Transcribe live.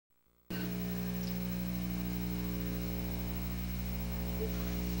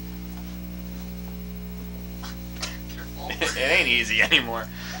it ain't easy anymore.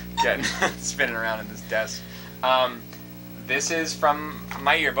 Getting spinning around in this desk. This is from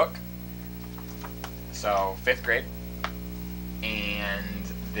my yearbook. So 5th grade. And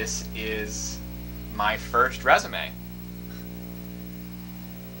this is my first resume.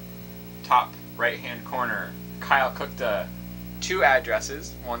 Top right-hand corner, Kyle Kuchta. 2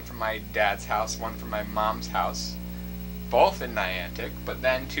 addresses, one from my dad's house, one from my mom's house. Both in Niantic, but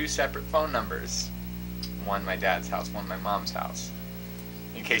then 2 separate phone numbers. One my dad's house, one my mom's house.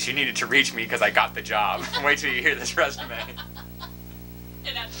 In case you needed to reach me because I got the job. Wait till you hear this resume.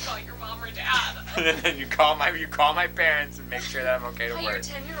 And have to call your mom or dad. And then you call my parents and make sure that I'm okay to work. Your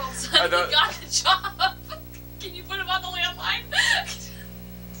 10-year-old son, he got the job. Can you put him on the landline?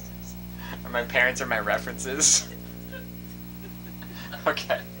 My parents are my references.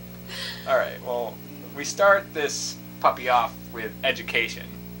 Okay. Alright, well, we start this puppy off with education.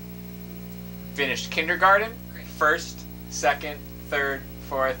 Finished kindergarten, Great. 1st, 2nd, 3rd,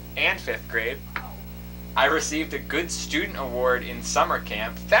 4th, and 5th grade. Oh. I received a Good Student Award in summer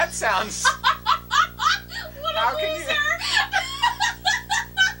camp. That sounds... What a loser!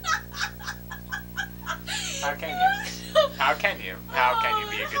 How can you? How can you? How can you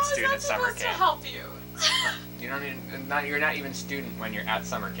be a good student at summer camp? To help you? You're not even student when you're at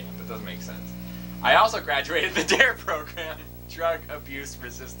summer camp. That doesn't make sense. I also graduated the DARE program, Drug Abuse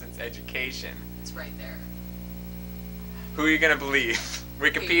Resistance Education. It's right there. Who are you gonna believe?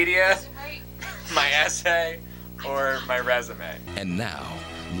 Wikipedia, Is it right? my essay, or my resume? And now,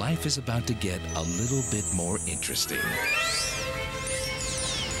 life is about to get a little bit more interesting.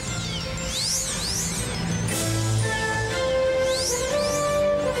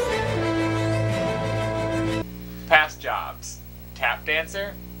 Past jobs: tap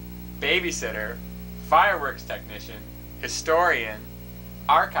dancer, babysitter, fireworks technician, historian,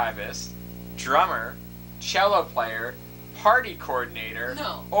 archivist, drummer, cello player, party coordinator,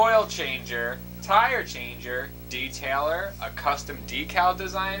 No. oil changer, tire changer, detailer, a custom decal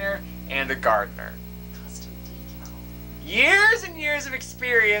designer, and a gardener. Custom decal. Years and years of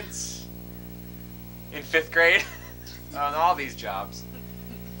experience in 5th grade on all these jobs.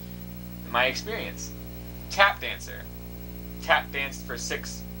 My experience: tap dancer. Tap danced for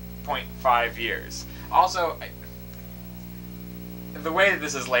 6.5 years. Also, the way that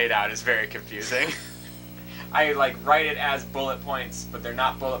this is laid out is very confusing. I write it as bullet points, but they're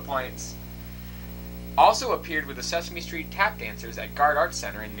not bullet points. Also appeared with the Sesame Street tap dancers at Gard Arts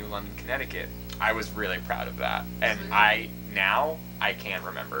Center in New London, Connecticut. I was really proud of that, and I can't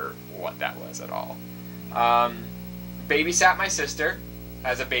remember what that was at all. Babysat my sister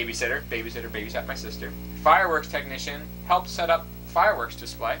as a babysitter. Babysat my sister. Fireworks technician, helped set up fireworks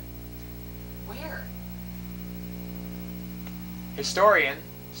display. Where? Historian,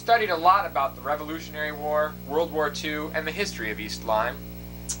 studied a lot about the Revolutionary War, World War II, and the history of East Lyme.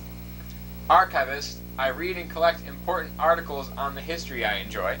 Archivist, I read and collect important articles on the history I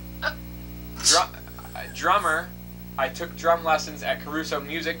enjoy. Drummer, I took drum lessons at Caruso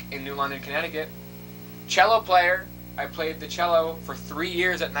Music in New London, Connecticut. Cello player, I played the cello for 3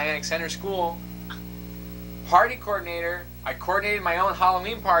 years at Niantic Center School. Party coordinator, I coordinated my own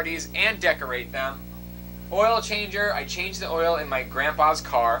Halloween parties and decorate them. Oil changer, I changed the oil in my grandpa's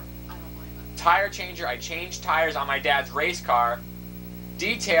car. I don't believe it. Tire changer, I changed tires on my dad's race car.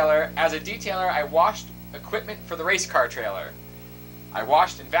 Detailer, as a detailer, I washed equipment for the race car trailer. I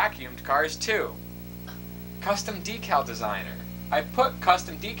washed and vacuumed cars too. Custom decal designer, I put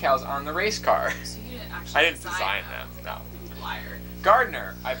custom decals on the race car. So you didn't actually I didn't design them, no. Liar.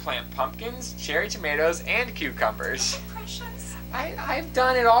 Gardener, I plant pumpkins, cherry tomatoes, and cucumbers. Precious. I've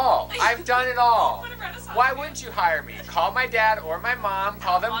done it all. I've done it all. What a Renaissance Why man. wouldn't you hire me? Call my dad or my mom.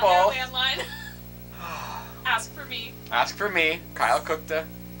 Call them On both. their landline. Ask for me. Ask for me, Kyle Kuchta.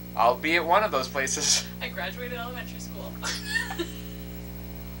 I'll be at one of those places. I graduated elementary school.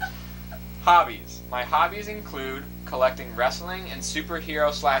 Hobbies. My hobbies include collecting wrestling and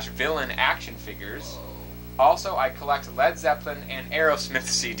superhero/villain action figures. Whoa. Also, I collect Led Zeppelin and Aerosmith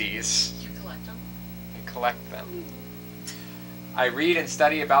CDs. You collect them? I collect them. I read and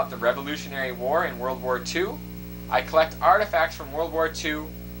study about the Revolutionary War and World War II. I collect artifacts from World War II.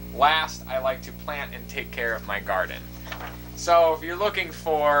 Last, I like to plant and take care of my garden. So, if you're looking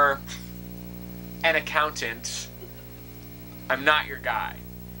for an accountant, I'm not your guy.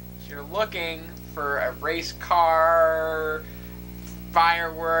 If you're looking for a race car,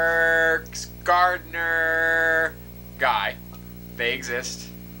 fireworks, gardener guy, they exist.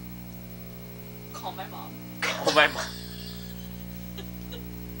 Call my mom. Call my mom.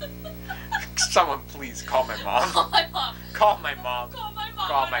 Someone please call my mom. Call my mom. Call my mom. Call my mom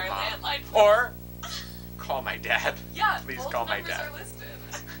Call on my our mom. landline, please. Or Call my dad. Yeah, Please both call my numbers dad. are listed.